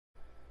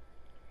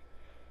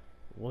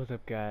What's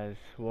up, guys?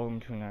 Welcome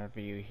to another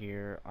video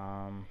here.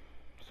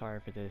 Sorry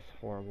for this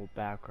horrible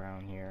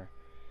background here.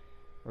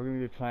 We're gonna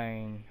be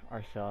playing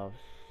ourselves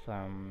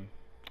some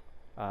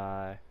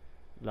The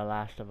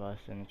Last of Us,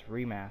 and it's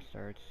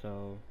remastered,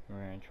 so we're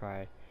gonna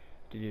try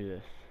to do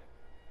this.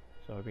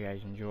 So hope you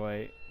guys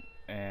enjoy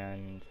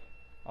and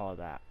all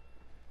that.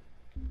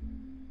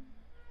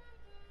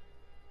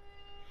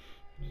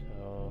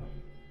 So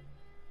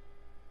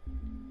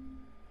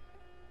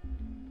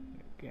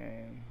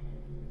game.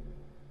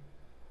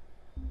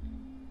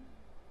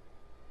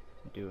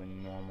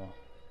 Doing normal.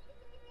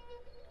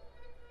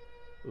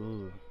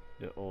 Ooh,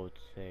 the old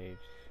saves.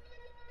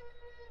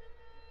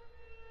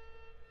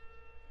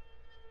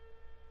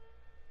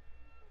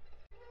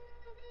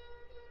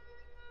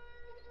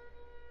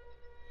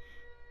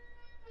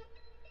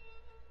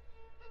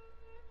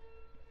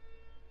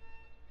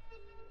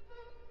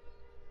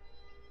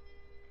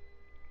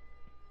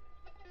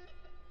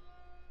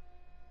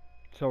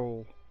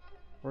 So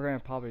we're gonna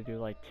probably do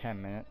like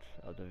 10 minutes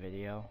of the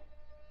video.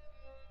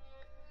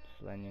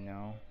 Just letting you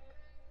know.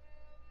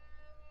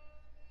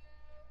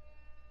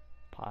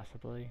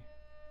 Possibly.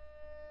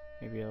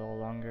 Maybe a little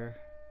longer.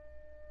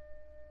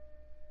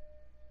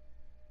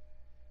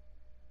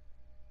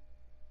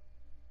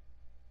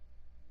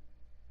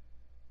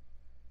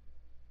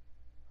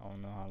 I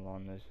don't know how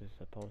long this is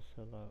supposed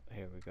to load.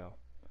 Here we go.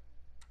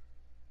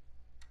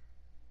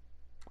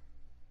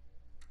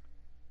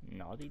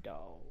 Naughty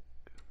Dog.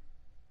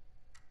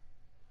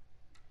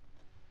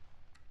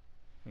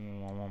 Give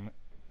me one moment.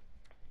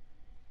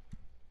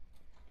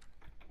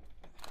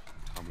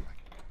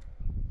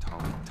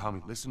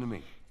 Tommy, listen to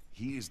me.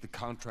 He is the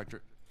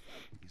contractor.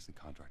 He's the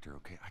contractor,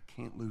 okay? I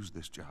can't lose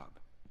this job.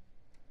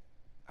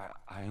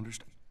 I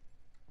understand.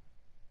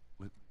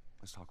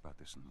 Let's talk about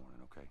this in the morning,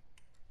 okay?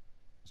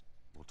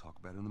 We'll talk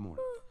about it in the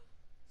morning.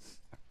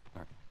 All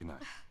right, good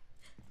night.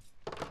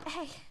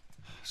 Hey.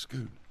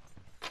 Scoot.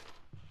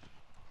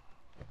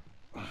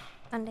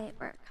 Monday at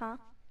work, huh?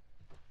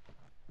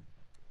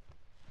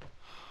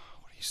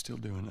 What are you still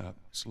doing up?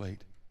 It's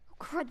late. Oh,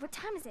 crud, what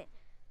time is it?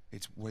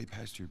 It's way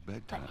past your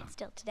But bedtime. it's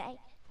still today.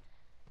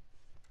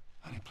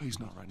 Honey, please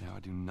not right now. I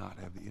do not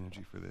have the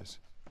energy for this.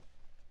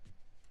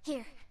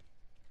 Here,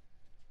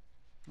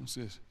 What's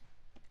this?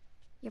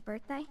 your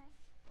birthday?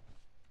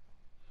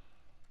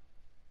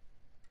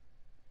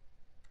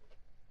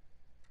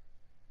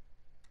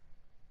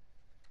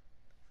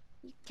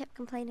 You kept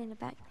complaining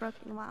about your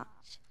broken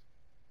watch.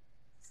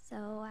 So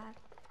I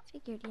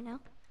figured, you know.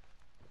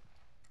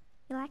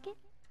 You like it?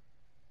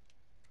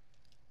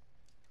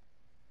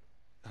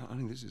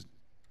 Honey, this is...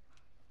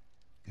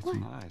 It's What?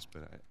 nice,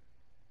 but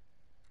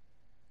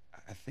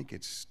I think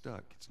it's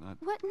stuck. It's not...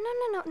 What?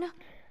 No.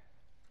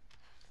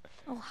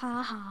 Oh,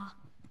 ha ha.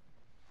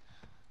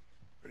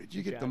 Where did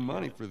you get the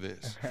money for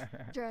this?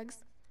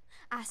 Drugs.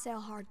 I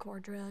sell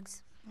hardcore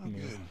drugs. Oh,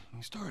 good.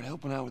 You started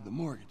helping out with the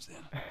mortgage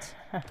then.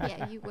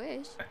 Yeah, you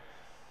wish.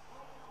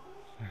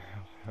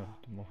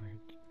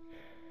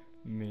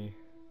 Me.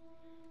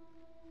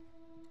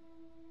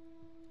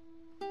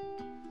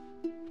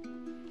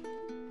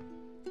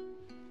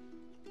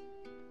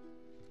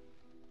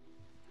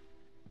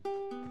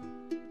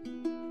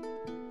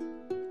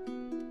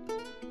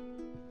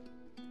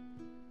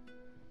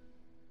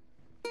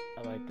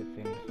 I like the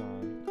theme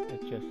song.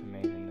 It's just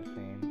amazing, the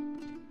theme.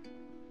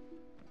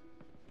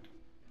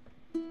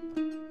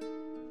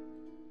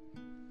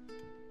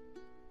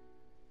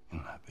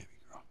 Good night, baby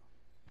girl.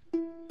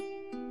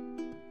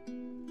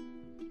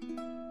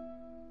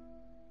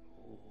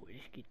 Ooh,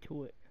 let's get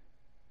to it.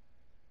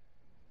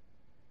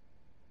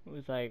 It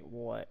was like,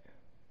 what?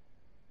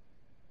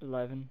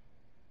 11?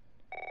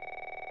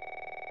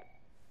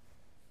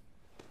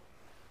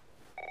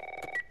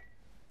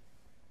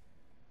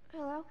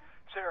 Hello?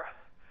 Sarah,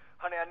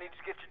 honey, I need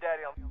to get your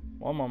daddy on.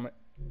 One moment.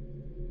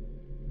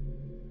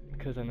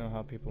 Because I know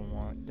how people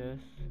want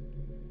this.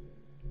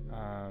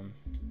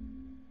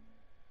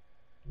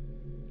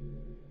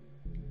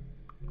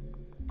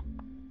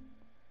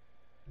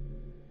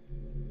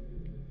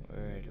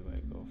 Where do I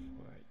go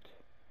for it?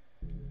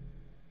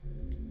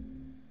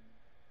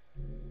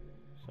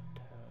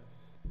 Subtitles.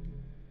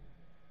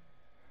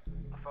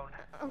 My phone.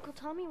 Uncle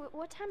Tommy,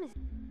 what time is it?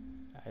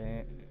 I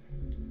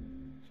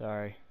didn't.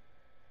 Sorry.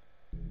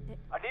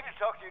 I need to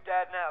talk to your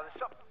dad now. There's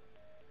something.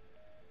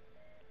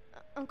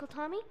 Uncle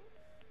Tommy?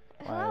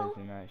 Why Hello? is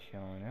it not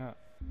showing up?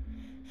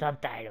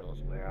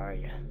 Subtitles, where are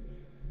you?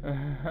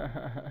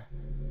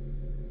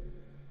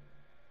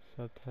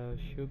 Subtitles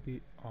should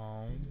be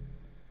on.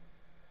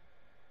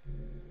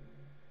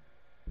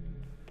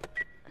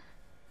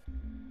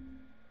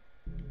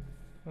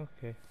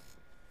 Okay.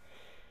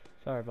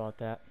 Sorry about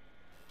that.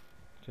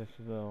 Just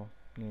a little.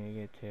 Need to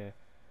get to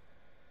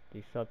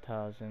the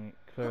subtitles, and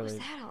What was clearly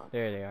that all?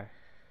 there they are.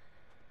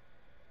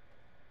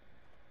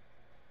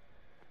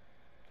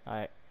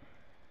 Alright.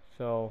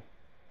 So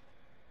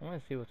I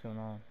want to see what's going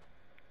on.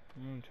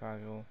 I'm gonna try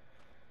to go.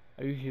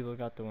 I usually look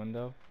out the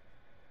window.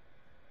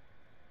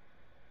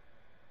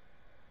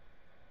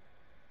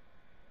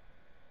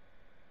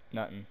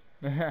 Nothing.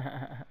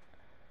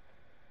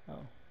 Oh.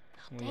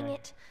 Oh, dang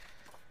it.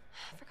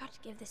 I forgot to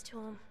give this to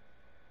him.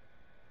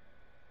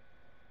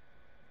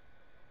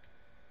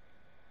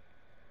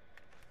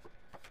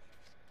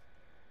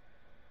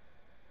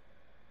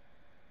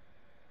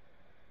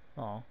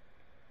 Oh.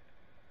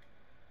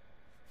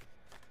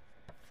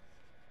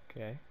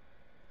 Okay.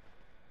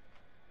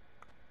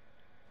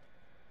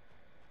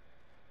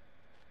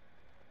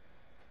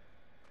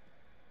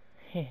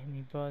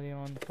 Anybody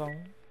on the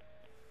phone?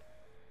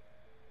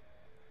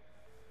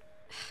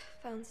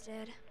 Phone's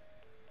dead.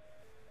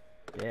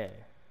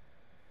 Dead.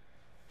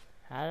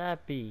 How'd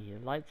that be?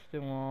 The light's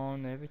still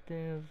on,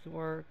 everything is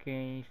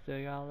working, you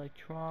still got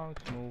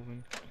electronics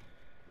moving.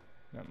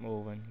 Not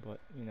moving, but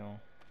you know.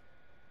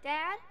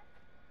 Dad?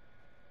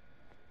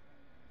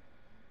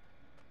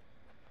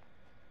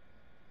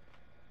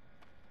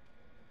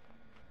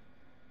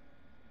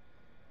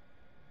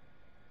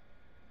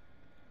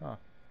 Huh.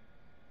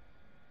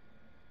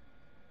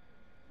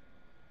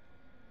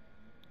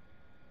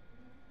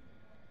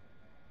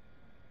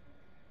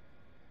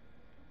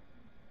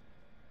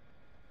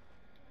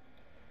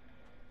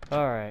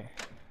 Alright,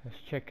 let's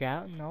check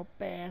out in our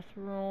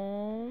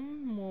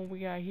bathroom. What we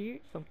got here?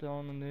 Something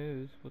on the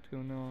news. What's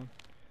going on?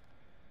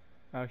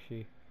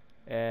 Actually,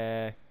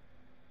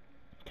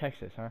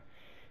 Texas, huh?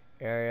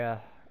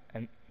 Area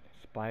and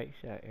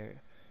spikes at area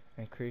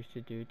increased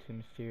due to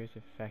mysterious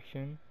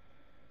infection.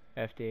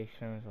 FDA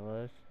expands the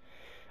list.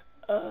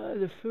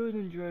 The Food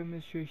and Drug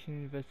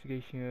Administration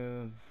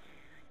investigation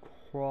of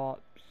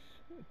crops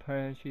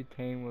apparently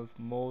obtained with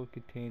mold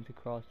contained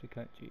across the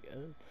country.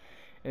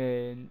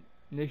 And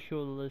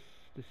initial list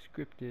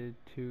descripted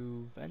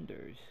to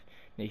vendors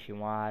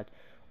nationwide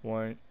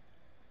warn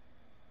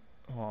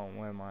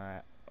where am I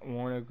at?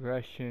 Warn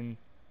aggression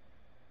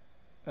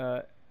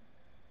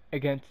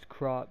against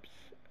crops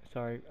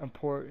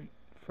important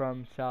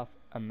from South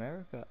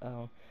America.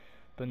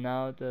 But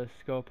now the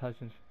scope has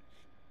been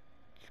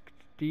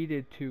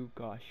extended to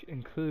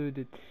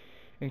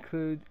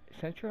include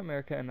Central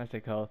America and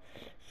Mexico.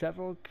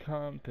 Several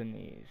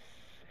companies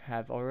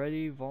have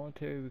already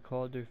voluntarily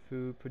recalled their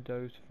food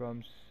products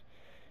from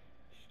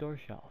store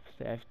shelves.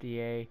 The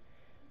FDA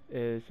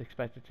is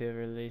expected to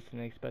release an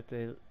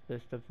expected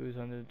list of foods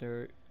under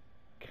their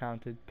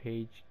counted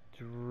page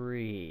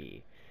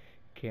 3.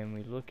 Can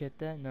we look at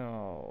that?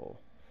 No.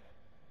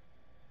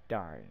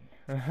 Darn.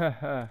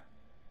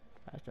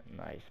 That's a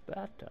nice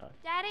bathtub.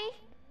 Daddy?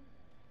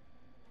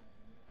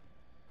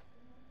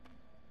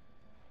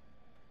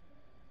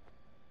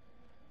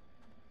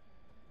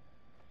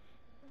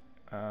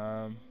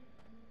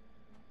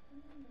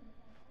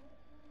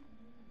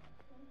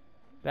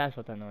 That's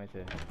what that noise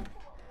is.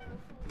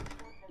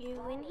 You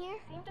in here?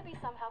 Seem to be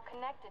somehow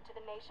connected to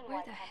the Where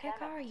nationwide the heck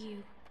pandemic. are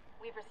you?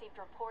 We've received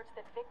reports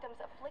that victims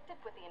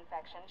afflicted with the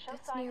infection show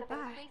That's signs nearby.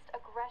 of increased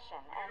aggression,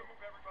 and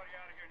Move everybody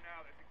out of here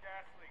now. There's a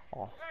gas leak.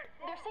 Oh. Hey,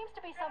 there seems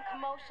to be some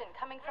commotion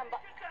coming from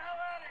get the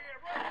hell out of here!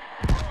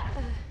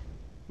 Run!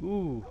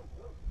 Ooh.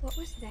 What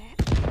was that?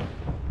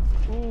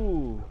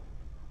 Ooh.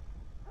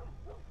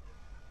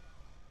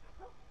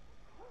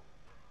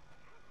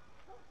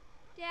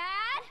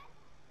 Dad?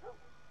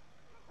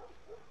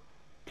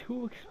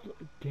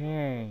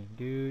 Dang,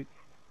 dude.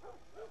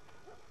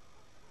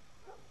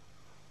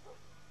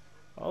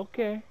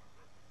 Okay.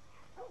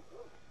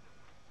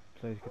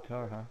 Plays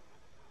guitar, huh?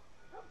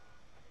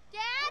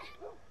 Dad?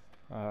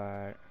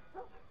 Alright.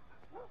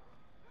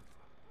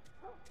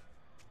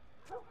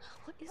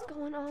 What is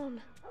going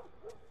on?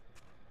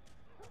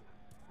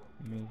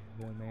 Me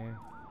too, man.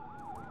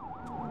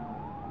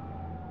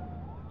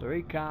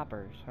 3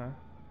 coppers, huh?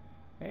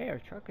 Hey, our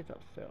truck is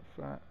up still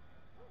front.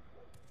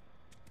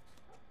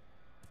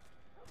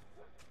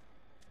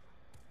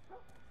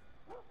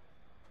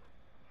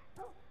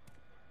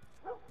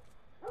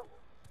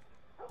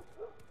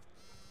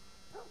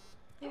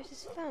 There's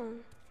his phone.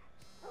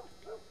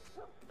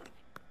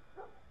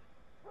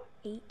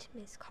 8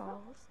 missed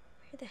calls.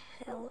 Where the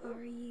hell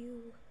are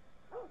you?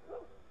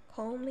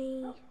 Call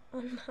me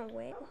on my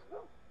way.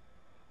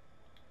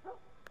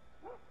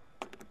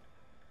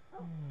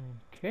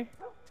 Okay.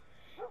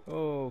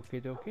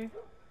 Okay, okay.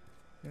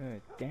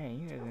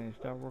 Dang, you guys need to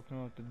start working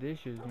off the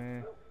dishes,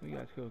 man. What you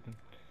guys cooking?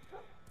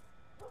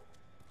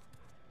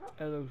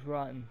 That looks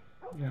rotten.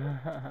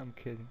 I'm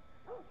kidding.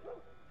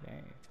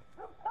 Dang.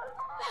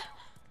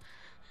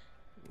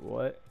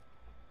 What?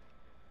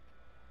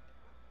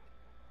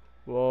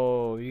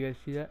 Whoa, you guys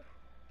see that?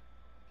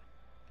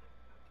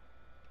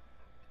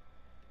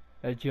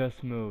 That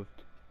just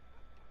moved.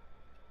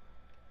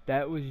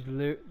 That was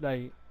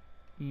like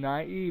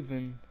not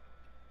even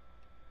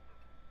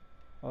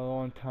a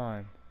long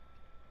time.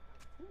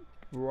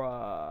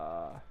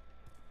 Bruh.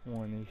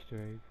 One Easter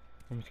egg.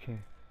 I'm just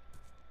kidding.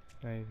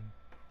 Not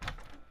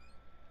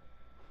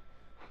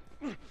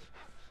even.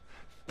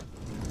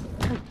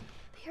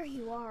 There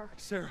you are.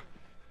 Sarah,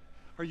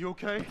 are you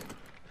okay?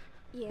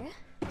 Yeah?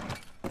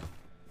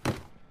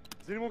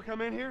 Does anyone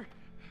come in here?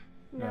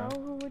 No,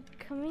 No. who would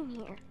come in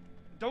here?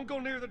 Don't go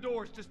near the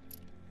doors. Just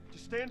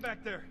stand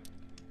back there.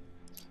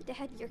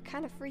 Dad, you're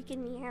kind of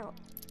freaking me out.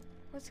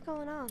 What's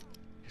going on?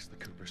 It's the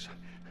Coopers.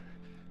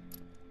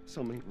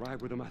 Something ain't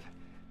right with them. I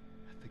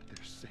think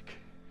they're sick.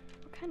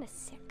 What kind of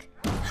sick?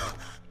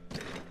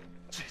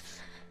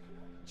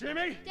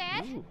 Jimmy!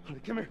 Dad? Ooh. Honey,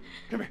 come here.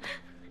 Come here.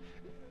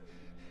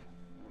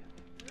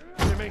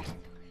 Jimmy!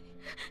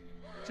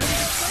 Jimmy,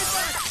 stay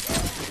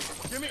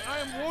back! Jimmy, I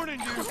am warning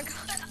you.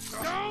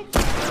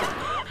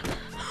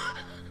 Don't!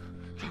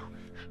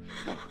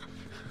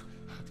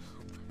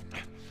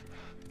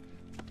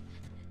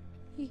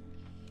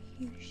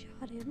 You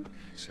shot him.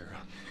 Sarah,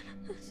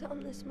 I saw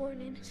him this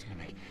morning. listen to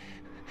me.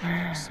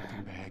 There's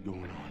something bad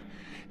going on.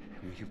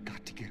 And we've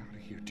got to get out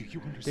of here. Do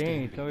you understand? Dang,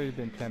 me? it's already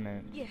been 10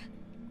 minutes. Yeah.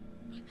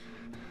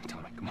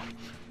 Tommy, come on.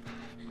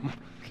 Come on.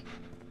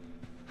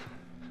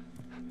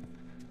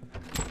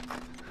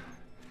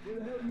 Where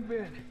the hell you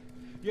been?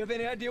 You have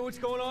any idea what's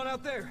going on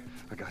out there?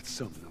 I got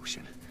some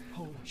notion.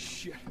 Holy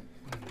shit.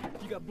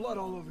 You got blood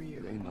all over It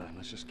you. ain't mine.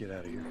 Let's just get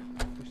out of here.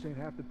 This ain't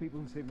half the people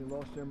in Sydney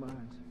lost their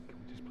minds. Can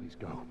we just please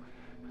go?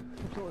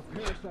 Some sort of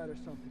parasite or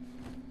something.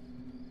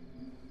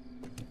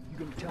 You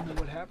gonna tell me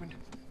what happened?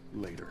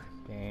 Later.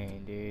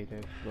 Dang, dude, the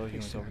explosion Hey,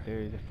 was over sir.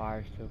 there. The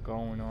fire's still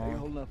going How you on.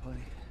 holding up,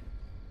 honey?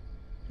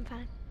 I'm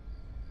fine.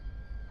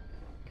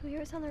 Can we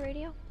hear us on the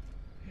radio?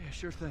 Yeah,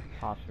 sure thing.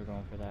 Cops are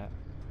going for that.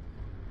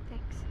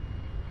 Thanks.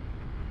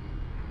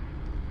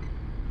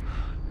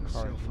 No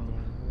cell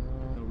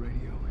phone, no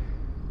radio.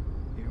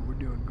 Yeah, we're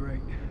doing great.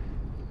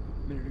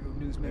 A minute ago,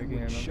 They're newsman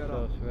getting wouldn't shut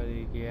up. themselves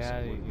ready to get So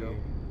out of where'd it go? here.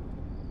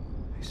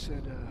 They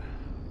said,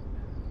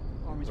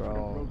 Army's put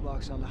Bro. up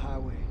roadblocks on the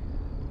highway.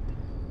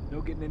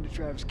 No getting into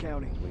Travis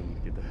County. We need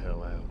to get the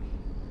hell out.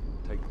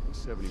 Take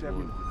 71.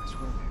 71, I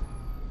swear.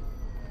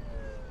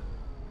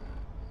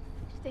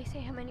 Did they say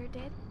how many are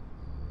dead?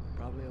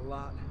 Probably a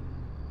lot.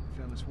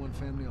 Found this one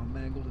family all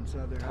mangled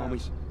inside their Tommy.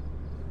 house.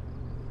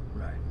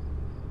 Right.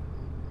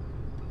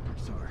 I'm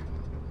sorry.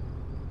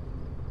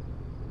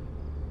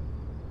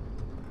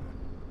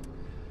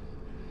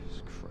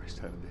 Jesus Christ,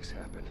 how did this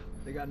happen?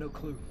 They got no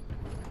clue.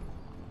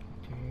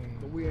 Dang.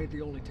 But we ain't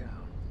the only town.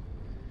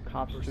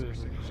 Cops First just they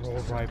say it was just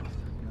rolled the right. south.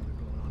 Now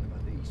they're going on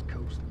about the East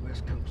Coast, the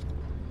West Coast.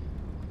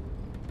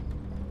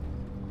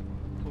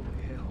 Holy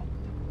hell.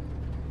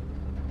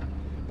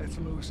 That's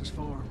Lewis's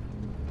farm.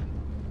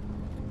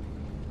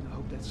 I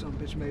hope that son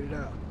bitch made it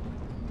out.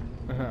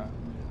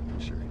 I'm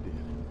sure he did.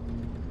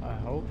 I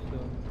hope so.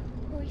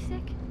 Were we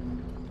sick?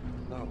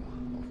 No,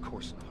 of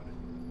course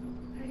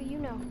not. How do you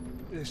know?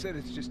 They said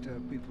it's just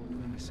people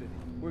in the city.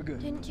 We're good.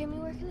 Didn't Jimmy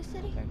work in the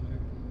city? Denver.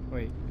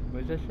 Wait,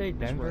 what does that say?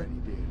 That's Denver? right,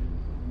 he did.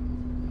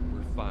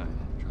 We're fine.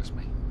 Trust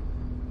me.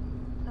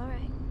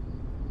 Alright.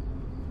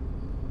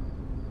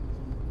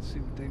 Let's see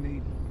what they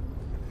need.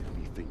 What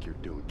do you think you're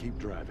doing? Keep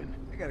driving.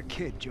 I got a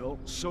kid, Joel.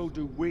 So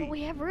do we. But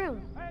we have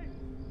room.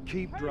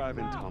 Keep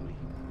driving, Tommy.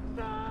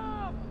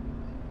 Stop!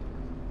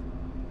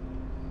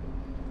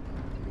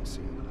 You ain't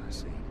seeing what I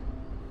see.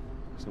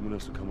 Someone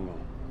else will come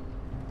along.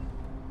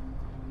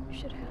 You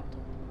should have helped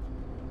him.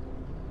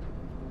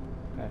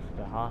 That's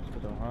the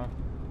hospital, huh?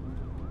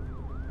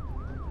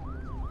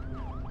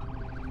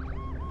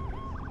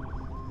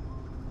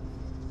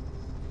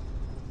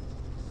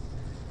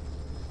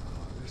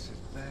 Oh, this is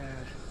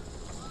bad.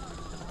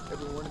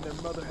 Everyone and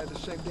their mother had the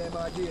same damn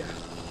idea.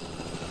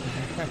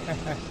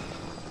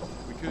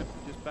 We could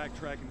just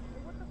backtrack and...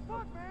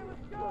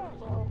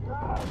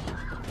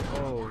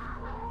 Oh,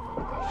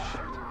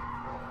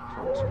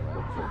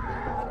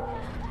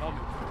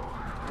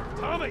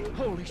 Tommy!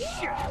 Holy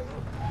shit!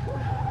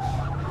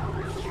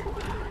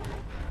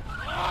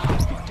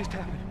 What just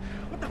happened?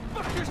 What the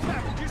fuck just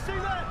happened? Did you see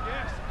that?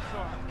 Yes, I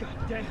saw it.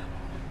 God damn.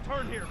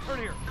 Turn here, turn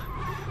here.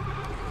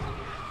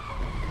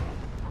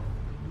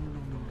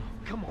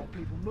 Come on,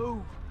 people,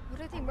 move.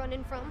 What are they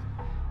running from?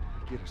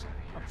 Get us out of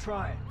here. I'm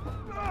trying.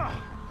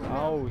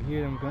 oh,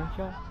 hear them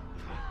gunshots?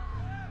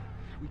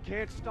 We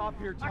can't stop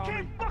here, Tommy. I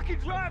can't fucking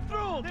drive through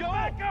them, Then Joel!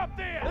 back up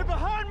there! They're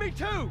behind me,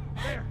 too!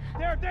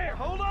 There!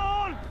 Hold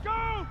on!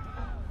 Go!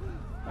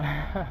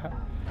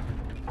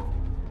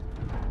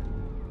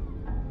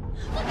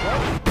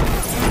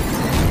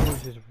 He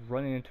was just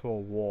running into a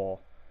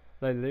wall.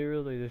 Like,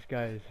 literally, this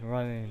guy is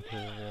running into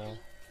a wall.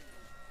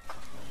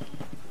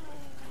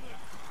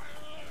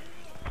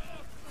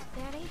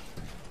 Daddy?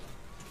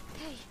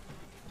 Hey.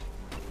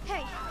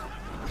 Hey!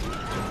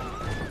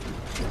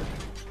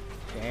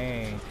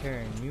 Dang,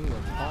 tearing you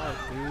apart,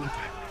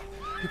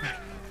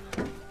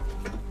 dude.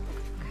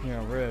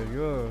 Yeah, real,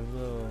 your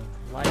little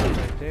light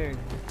right there.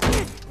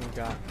 We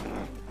got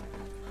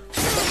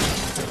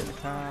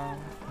town.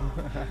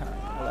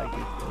 I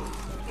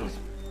like this.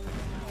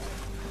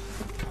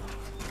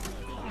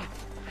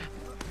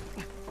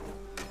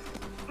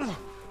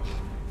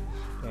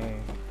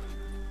 Dang.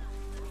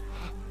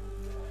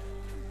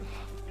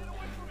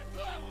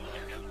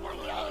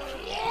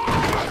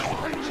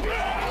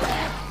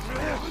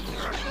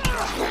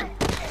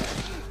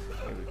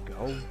 There we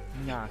go.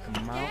 Knock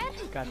him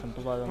out. Got some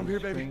blood on I'm the here,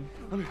 baby. screen.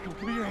 I'm here. Come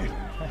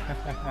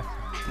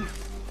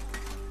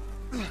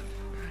here.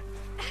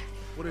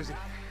 What is it?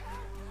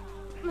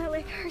 My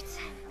leg hurts.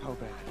 How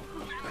bad?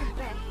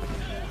 Bad.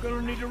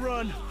 Gonna need to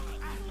run.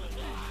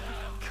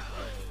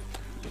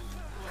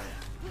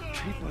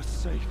 keep us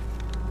safe.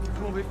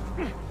 Come on, baby.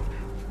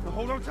 Now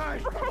hold on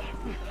tight.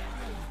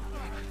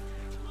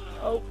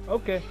 Oh,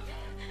 okay.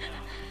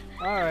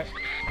 Alright.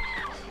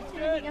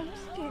 Daddy, I'm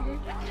scared.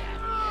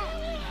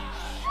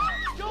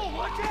 Joel,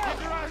 watch out!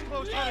 Keep your eyes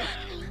closed, honey.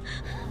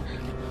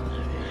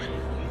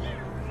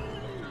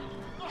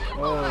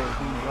 Oh,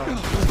 he's running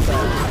too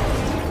fast.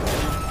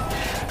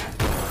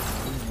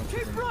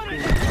 Keep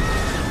running!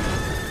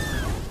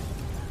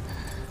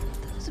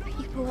 Those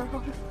people are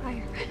on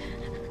fire.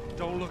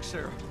 Don't look,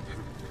 Sarah.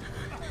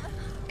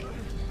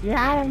 Get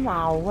out of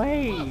my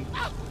way!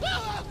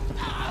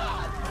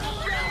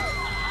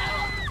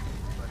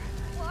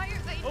 Why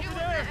are they Over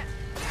there!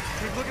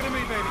 Keep looking at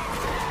me, baby.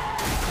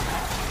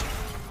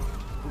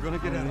 We're gonna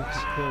get out of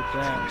this. Kill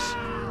that.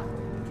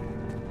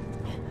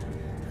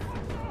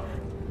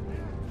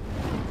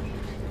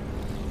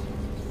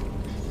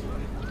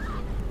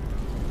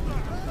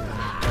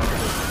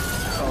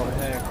 Oh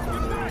heck,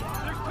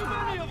 There's too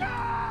many of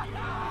them!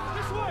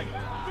 This way!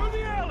 Through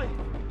the alley!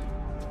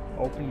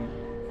 open.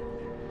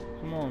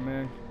 Come on,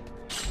 man.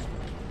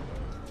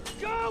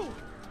 Go!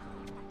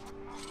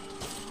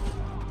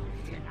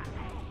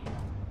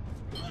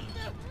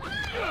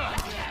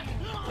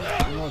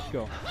 Let's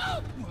go.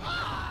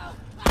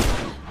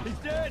 He's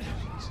dead!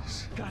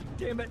 God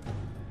damn it!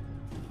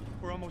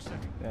 We're almost there.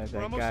 Yeah, We're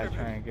that almost guy there.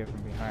 trying to get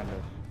from behind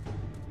us.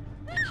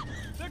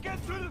 They're getting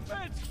through the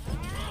fence!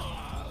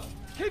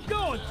 Keep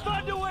going!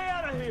 Find a way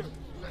out of here!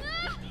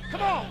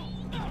 Come on!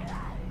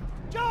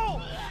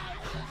 Joel!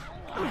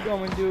 Keep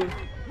going, dude.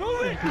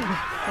 Move it!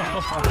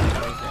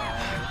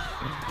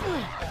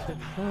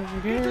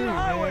 Over Get to there, the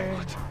highway!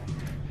 man.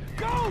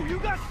 Go! You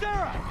got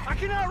Sarah! I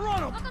can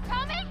outrun him! Uncle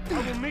Tommy?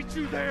 I will meet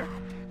you there!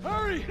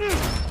 Hurry! Daddy,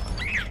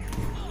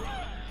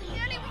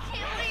 we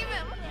can't leave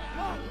him.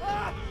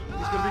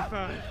 He's gonna be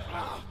fine.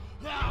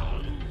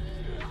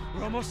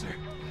 We're almost there.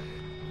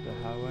 The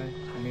highway.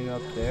 I mean,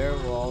 up there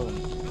where all the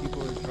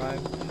people are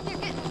driving. They're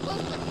getting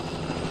closer.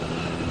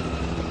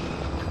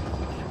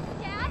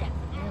 Dad?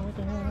 Yeah, what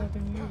the hell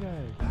happened to you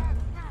guys?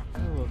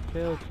 Oh, a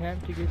failed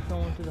attempt to get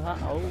someone to the hot.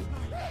 Oh.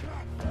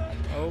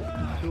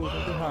 Oh, two of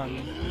them behind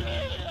me.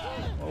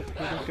 Oh,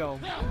 here we go.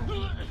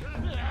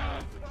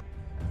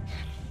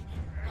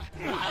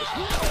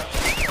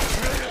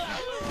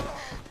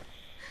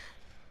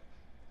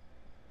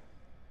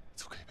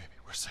 It's okay, baby.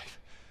 We're safe.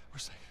 We're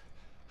safe.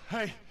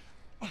 Hey,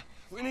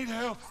 we need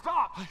help.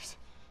 Stop! Please.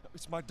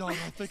 It's my daughter.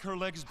 I think her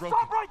leg is broken.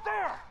 Stop right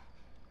there!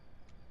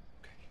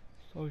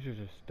 Soldiers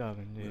are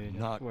stubborn, dude. I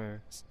Not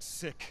swear.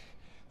 sick.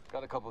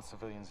 Got a couple of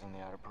civilians on the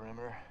outer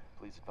perimeter.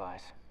 Please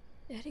advise.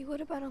 Daddy,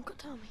 what about Uncle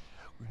Tommy?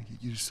 We're gonna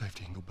get you to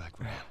safety and go back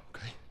for now,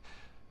 okay?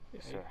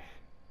 Yes, sir.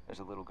 There's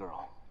a little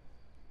girl.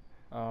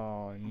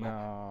 Oh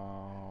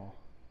no.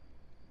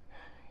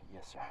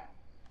 Yes, sir.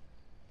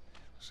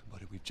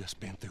 Somebody, we've just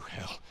been through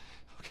hell.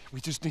 Okay, we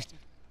just need.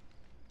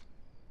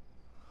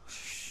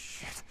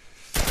 Shit.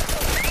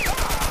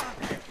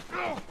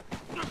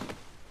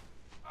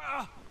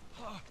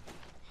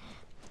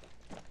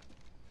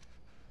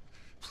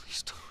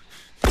 Please don't.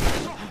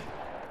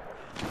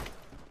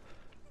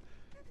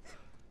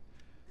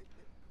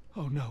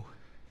 Oh no.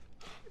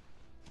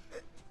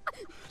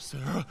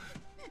 Sarah.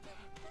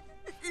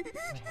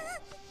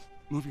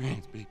 Move your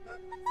hands, baby.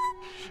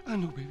 I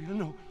know, baby, I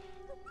know.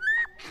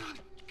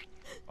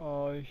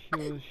 Oh,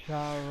 she was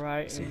shot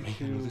right Listen, I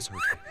know into this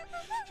hurts.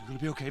 You're gonna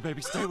be okay,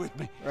 baby. Stay with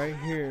me. right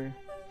here.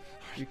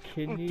 Your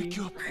kidney pick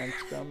you up. and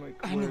stomach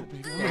I were know,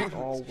 baby, I know. like,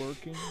 all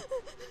working.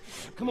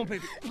 Come on,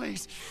 baby,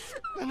 please.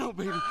 I know,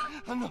 baby.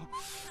 I know.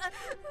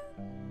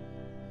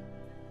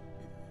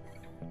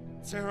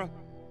 Sarah.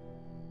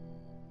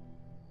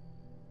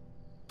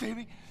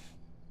 Baby.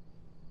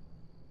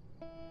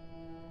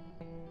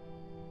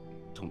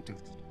 Don't do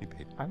this to me,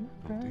 baby. I'm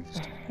Don't do not this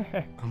to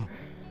me. Come on.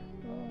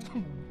 Oh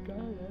my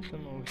god, that's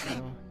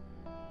emotional.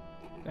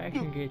 That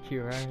can get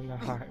you right in the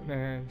heart,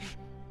 man.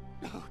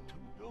 No,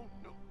 no,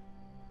 no.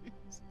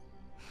 Please.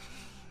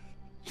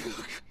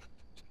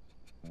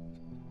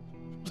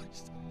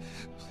 Please,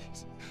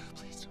 please,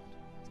 please don't.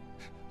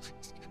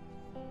 Please.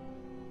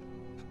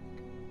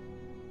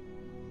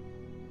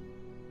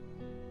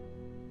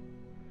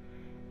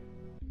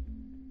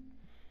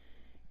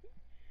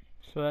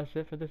 So that's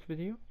it for this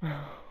video.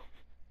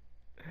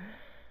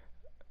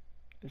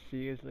 See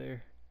you guys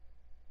later.